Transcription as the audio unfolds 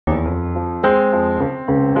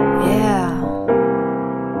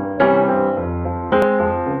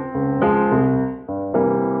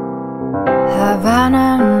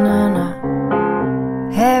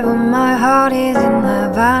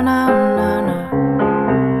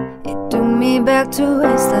back to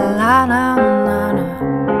West Havana.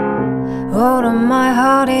 All of my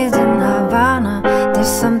heart is in Havana. There's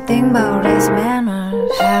something about his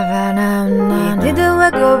manners. Havana, it didn't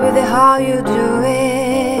work out with how you do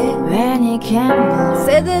it. When you can't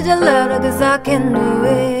say that you love her, cause I can do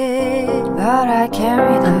it. But I can't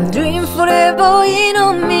read it. Dream forever in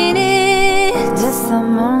a minute. Just a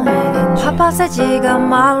moment. Papa said she got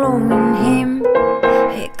my love in him.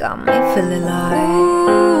 He got me feeling like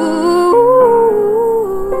ooh.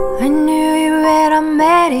 I knew you when I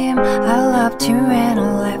met him. I loved you when I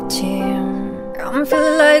left him. I'm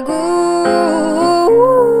feeling like ooh.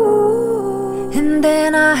 And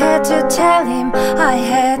then I had to tell him I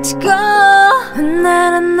had to go. Na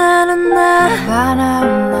na na na na. Havana,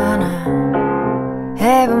 na na.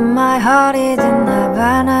 Heaven, my heart is in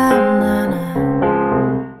Havana, na na.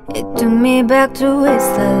 It took me back to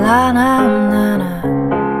West Havana, na na.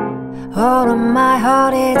 All of my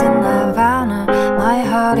heart is in Havana. My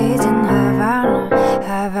heart is in Havana,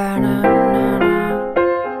 Havana, na na.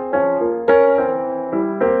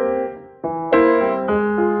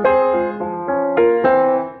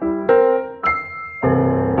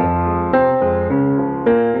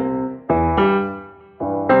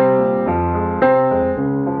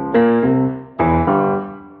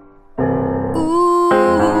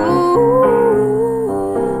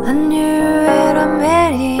 I knew when I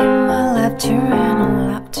met him, I loved you and I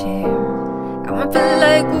loved him. Got me feeling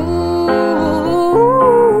like ooh.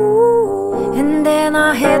 And then I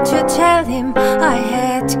had to tell him I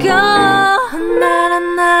had to go. Na na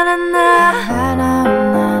na na na. Havana,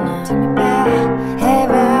 na na. Take me back. Hey,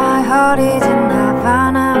 my heart is in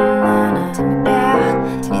Havana, na na. Take me back.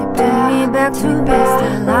 Take me back to West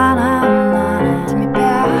Havana.